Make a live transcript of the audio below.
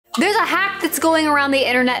There's a hack that's going around the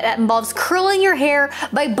internet that involves curling your hair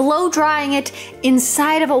by blow drying it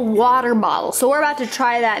inside of a water bottle. So we're about to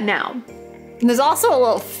try that now. And there's also a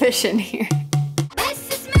little fish in here.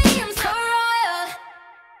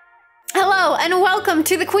 Hello and welcome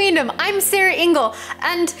to the Queendom. I'm Sarah Engel,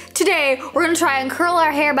 and today we're gonna try and curl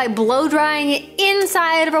our hair by blow drying it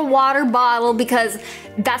inside of a water bottle because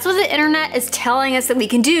that's what the internet is telling us that we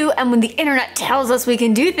can do. And when the internet tells us we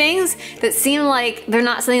can do things that seem like they're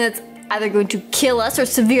not something that's either going to kill us or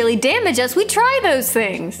severely damage us, we try those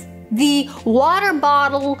things. The water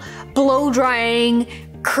bottle blow drying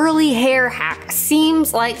curly hair hack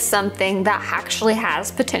seems like something that actually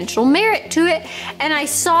has potential merit to it, and I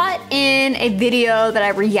saw it in a video that I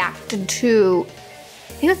reacted to.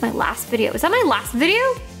 I think it was my last video. Was that my last video?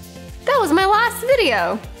 That was my last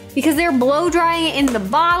video. Because they're blow drying it in the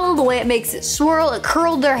bottle, the way it makes it swirl, it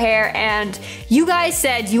curled their hair, and you guys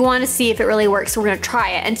said you want to see if it really works, so we're gonna try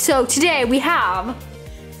it. And so today we have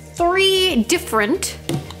 3 different.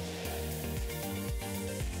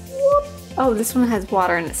 Oh, this one has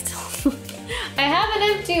water in it still. I have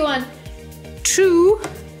an empty one. 2,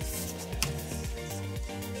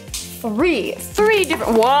 3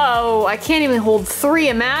 different, whoa, I can't even hold 3.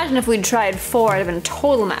 Imagine if we'd tried 4, it'd have been a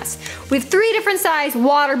total mess. We have 3 different size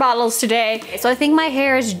water bottles today. So I think my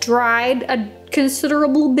hair has dried a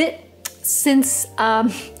considerable bit since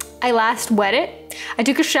I last wet it. I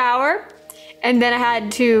took a shower and then I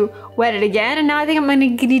had to wet it again, and now I think I'm gonna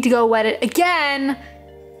need to go wet it again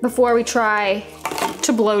before we try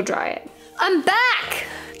to blow dry it. I'm back!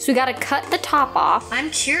 So we gotta cut the top off. I'm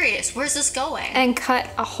curious, where's this going? And cut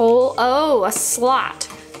a hole, oh, a slot.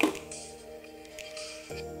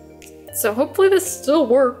 So hopefully this still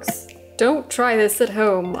works. Don't try this at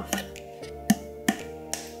home.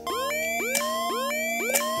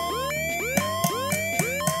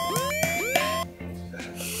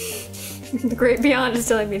 The great beyond is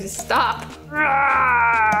telling me to stop.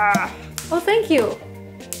 Oh, thank you.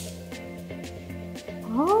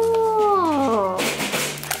 Oh.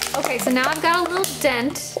 Okay, so now I've got a little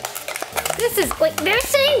dent. This is like, they're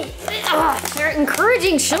saying, they're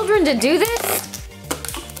encouraging children to do this?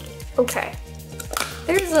 Okay.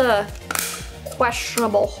 There's a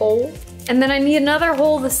questionable hole. And then I need another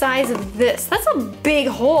hole the size of this. That's a big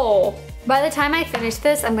hole. By the time I finish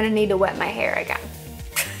this, I'm gonna need to wet my hair again.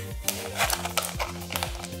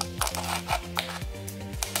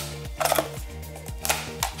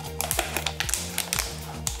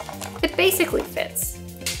 It basically fits.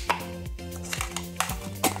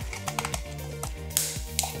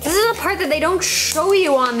 This is the part that they don't show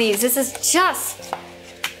you on these. This is just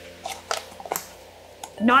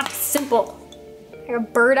not simple. I had a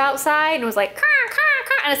bird outside and it was like, caw, caw,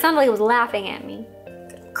 caw, and it sounded like it was laughing at me.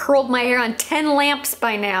 Curled my hair on 10 lamps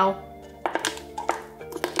by now.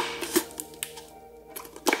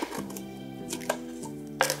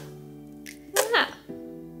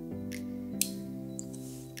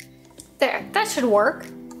 There, that should work.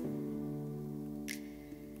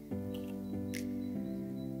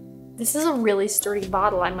 This is a really sturdy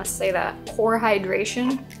bottle, I must say that. Poor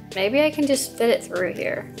hydration. Maybe I can just fit it through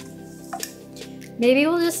here. Maybe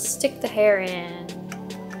we'll just stick the hair in.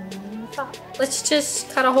 Let's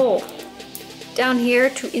just cut a hole down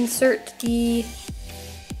here to insert the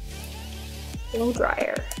blow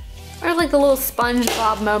dryer. Or like the little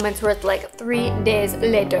SpongeBob moments where it's like 3 days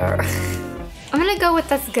later. I'm gonna go with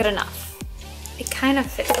that's good enough. It kind of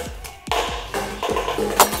fits.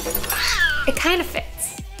 It kind of fits.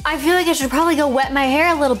 I feel like I should probably go wet my hair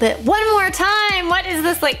a little bit. One more time. What is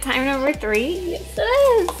this, like time number 3? Yes, it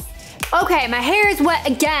is. Okay, my hair is wet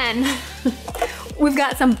again. We've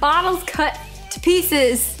got some bottles cut to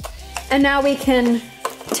pieces, and now we can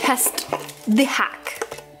test the hack.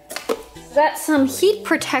 Got some heat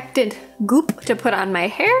protected goop to put on my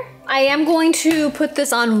hair. I am going to put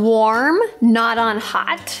this on warm, not on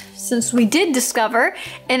hot, since we did discover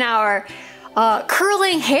in our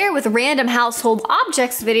curling hair with random household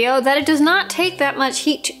objects video that it does not take that much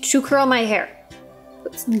heat to curl my hair.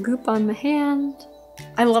 Put some goop on my hand.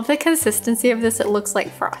 I love the consistency of this. It looks like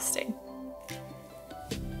frosting.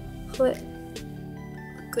 Put a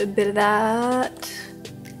good bit of that.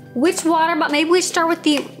 Which water bottle? Maybe we start with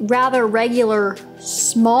the rather regular,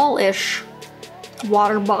 smallish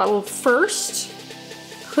water bottle first.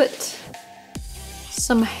 Put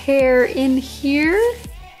some hair in here.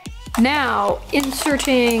 Now,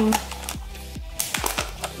 inserting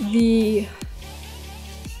the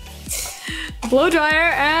blow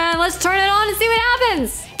dryer, and let's turn it on and see what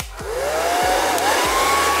happens.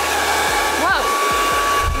 Whoa,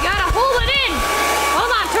 you gotta hold it in.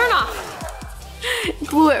 Hold on, turn off.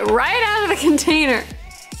 Blew it right out of the container.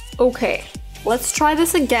 Okay, let's try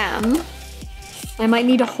this again. I might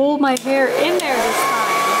need to hold my hair in there this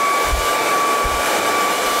time.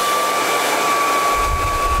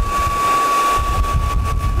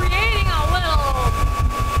 Creating a little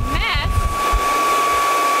mess.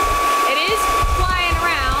 It is flying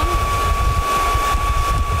around.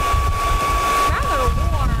 Rather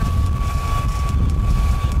warm.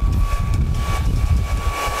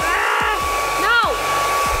 No!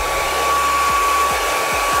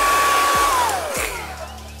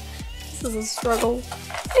 This is a struggle.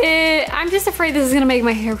 I'm just afraid this is gonna make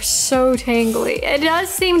my hair so tangly. It does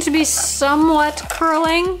seem to be somewhat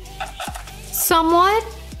curling. Somewhat.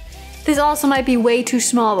 This also might be way too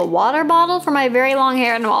small of a water bottle for my very long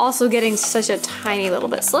hair, and I'm also getting such a tiny little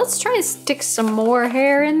bit. So let's try to stick some more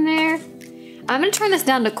hair in there. I'm gonna turn this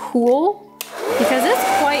down to cool because it's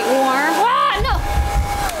quite warm. Ah, no!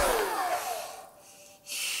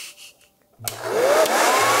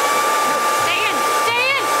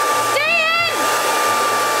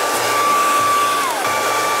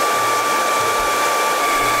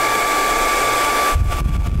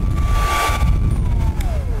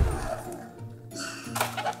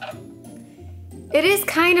 It is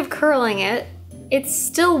kind of curling it. It's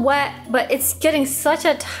still wet, but it's getting such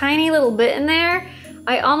a tiny little bit in there.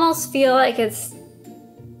 I almost feel like it's,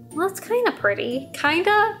 well, it's kind of pretty,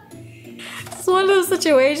 kinda. It's one of those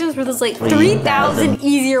situations where there's like 3,000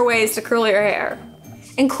 easier ways to curl your hair.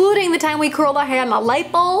 Including the time we curled our hair on a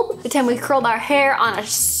light bulb, the time we curled our hair on a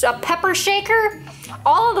pepper shaker.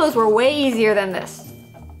 All of those were way easier than this.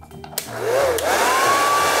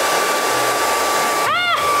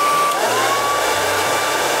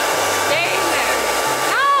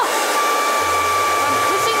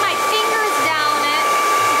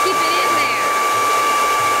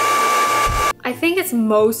 I think it's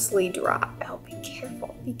mostly dry. Oh, be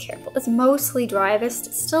careful, be careful. It's mostly dry. This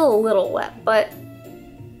is still a little wet, but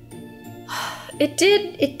it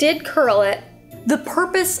did curl it. The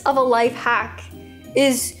purpose of a life hack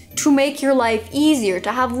is to make your life easier,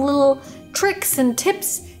 to have little tricks and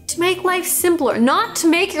tips to make life simpler, not to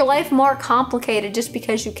make your life more complicated just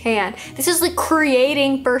because you can. This is like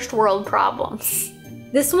creating first world problems.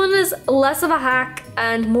 This one is less of a hack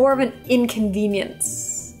and more of an inconvenience.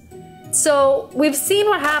 So we've seen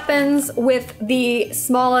what happens with the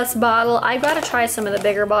smallest bottle. I've got to try some of the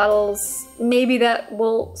bigger bottles. Maybe that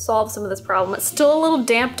will solve some of this problem. It's still a little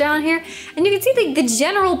damp down here. And you can see the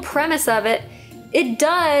general premise of it. It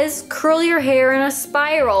does curl your hair in a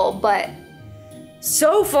spiral, but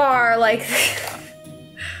so far, like,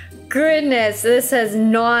 goodness, this has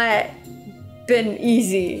not been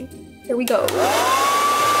easy. Here we go.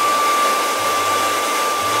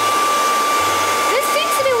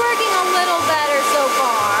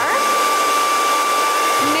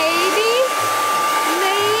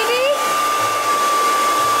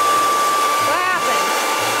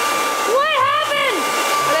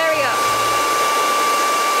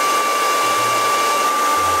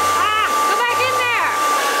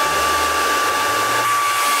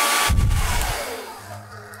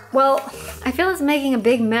 Well, I feel it's making a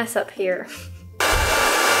big mess up here.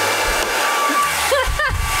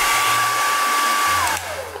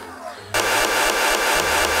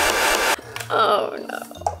 Oh no.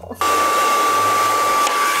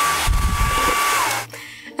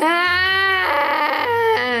 Ah!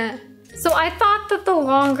 So I thought that the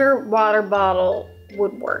longer water bottle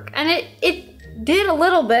would work, and it did a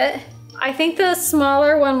little bit. I think the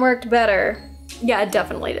smaller one worked better. Yeah, it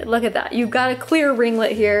definitely did. Look at that. You've got a clear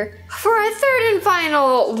ringlet here. For our third and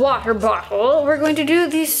final water bottle, we're going to do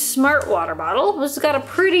the Smart Water Bottle. This has got a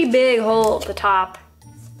pretty big hole at the top.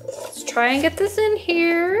 Let's try and get this in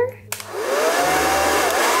here.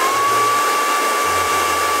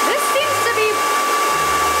 This seems to be...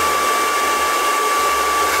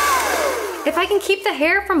 If I can keep the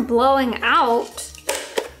hair from blowing out,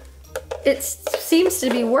 it seems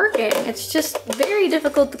to be working. It's just very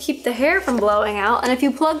difficult to keep the hair from blowing out, and if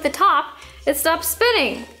you plug the top, it stops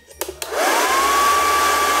spinning.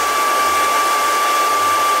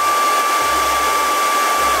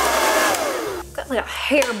 Got like a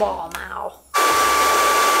hairball now.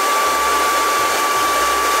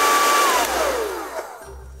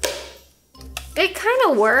 It kind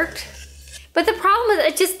of worked, but the problem is,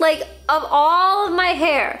 it's just like, of all of my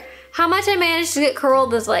hair, how much I managed to get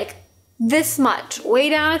curled is like this much, way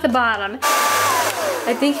down at the bottom.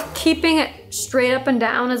 I think keeping it straight up and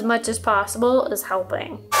down as much as possible is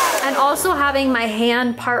helping. And also having my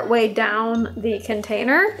hand part way down the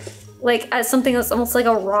container, like as something that's almost like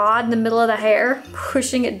a rod in the middle of the hair,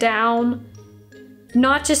 pushing it down,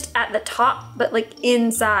 not just at the top, but like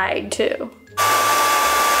inside too.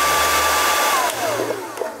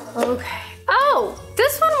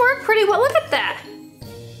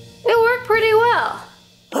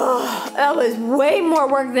 was way more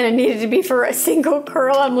work than it needed to be for a single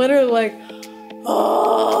curl. I'm literally like,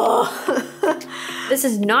 oh. This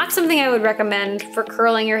is not something I would recommend for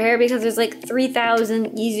curling your hair because there's like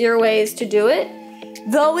 3,000 easier ways to do it.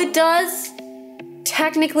 Though it does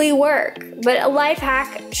technically work, but a life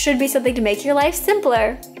hack should be something to make your life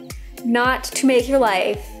simpler, not to make your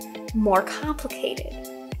life more complicated.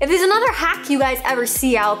 If there's another hack you guys ever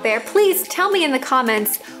see out there, please tell me in the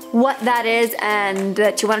comments what that is and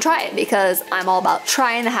that you want to try it, because I'm all about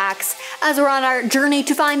trying the hacks as we're on our journey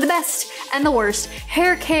to find the best and the worst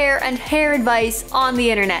hair care and hair advice on the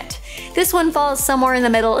internet. This one falls somewhere in the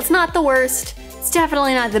middle. It's not the worst. It's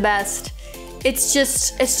definitely not the best. It's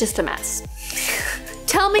just a mess.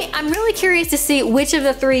 Tell me, I'm really curious to see which of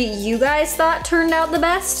the three you guys thought turned out the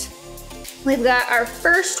best. We've got our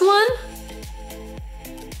first one.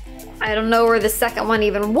 I don't know where the second one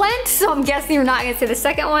even went, so I'm guessing you're not gonna say the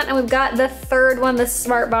second one. And we've got the third one, the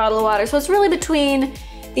smart bottle of water. So it's really between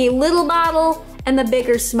the little bottle and the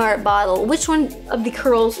bigger smart bottle. Which one of the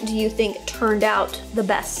curls do you think turned out the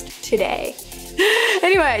best today?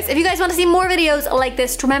 Anyways, if you guys want to see more videos like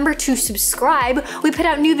this, remember to subscribe. We put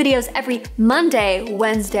out new videos every Monday,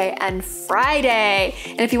 Wednesday, and Friday.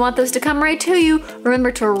 And if you want those to come right to you,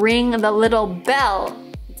 remember to ring the little bell.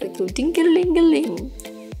 It's like a ding-a-ling-a-ling.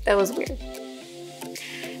 That was weird.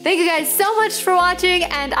 Thank you guys so much for watching,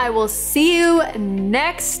 and I will see you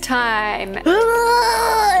next time.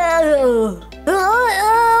 Oh,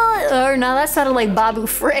 no, that sounded like Babu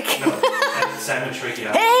Frick. No, that's Simon Tricky.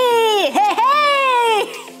 Hey, hey, hey!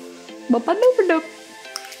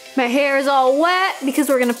 My hair is all wet because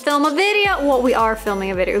we're gonna film a video. Well, we are filming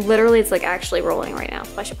a video. Literally, it's like actually rolling right now.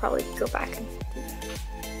 So I should probably go back and...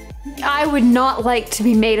 I would not like to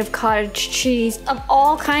be made of cottage cheese. Of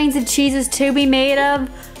all kinds of cheeses to be made of,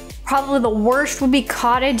 probably the worst would be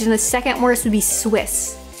cottage and the second worst would be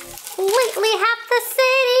Swiss. Lately half the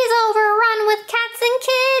city's overrun with cats and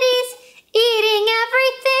kitties, eating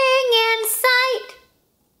everything in sight.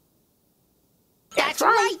 That's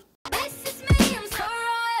right.